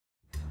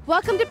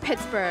Welcome to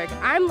Pittsburgh.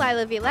 I'm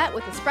Lila Violette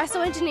with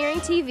Espresso Engineering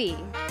TV.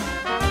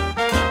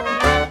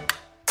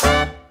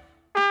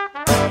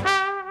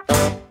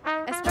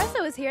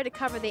 Espresso is here to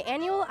cover the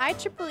annual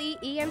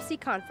IEEE EMC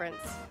conference.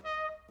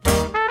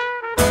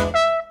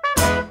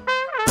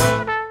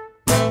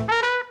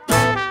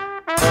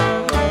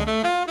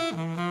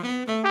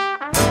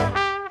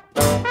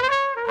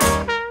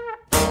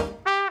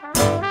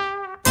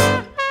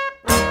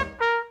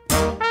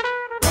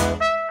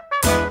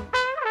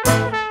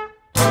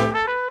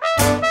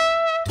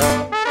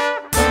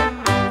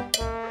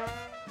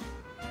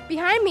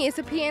 Behind me is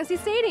the PNC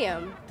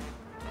Stadium.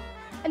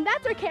 And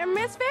that's our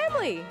cameraman's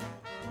family.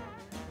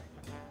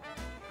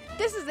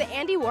 This is the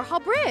Andy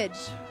Warhol Bridge.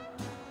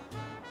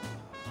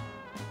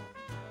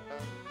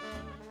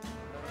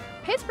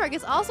 Pittsburgh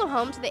is also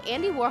home to the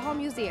Andy Warhol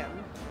Museum.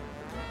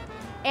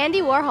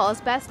 Andy Warhol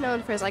is best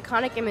known for his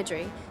iconic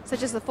imagery,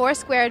 such as the four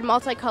squared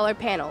multicolored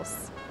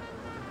panels.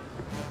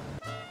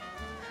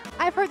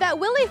 I've heard that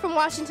Willie from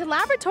Washington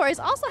Laboratories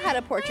also had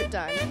a portrait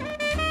done.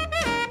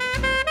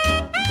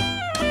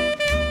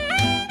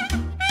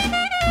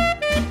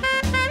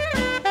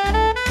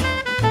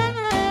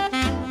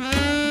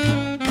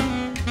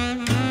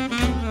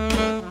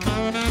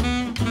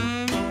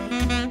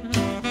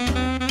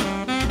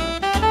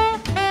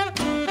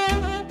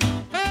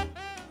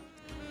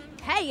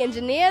 Hey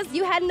engineers,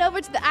 you heading over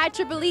to the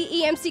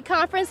IEEE EMC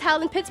conference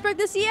held in Pittsburgh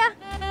this year?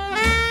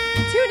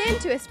 Tune in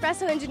to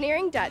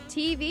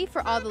espressoengineering.tv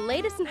for all the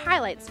latest and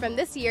highlights from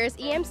this year's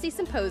EMC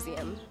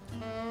Symposium.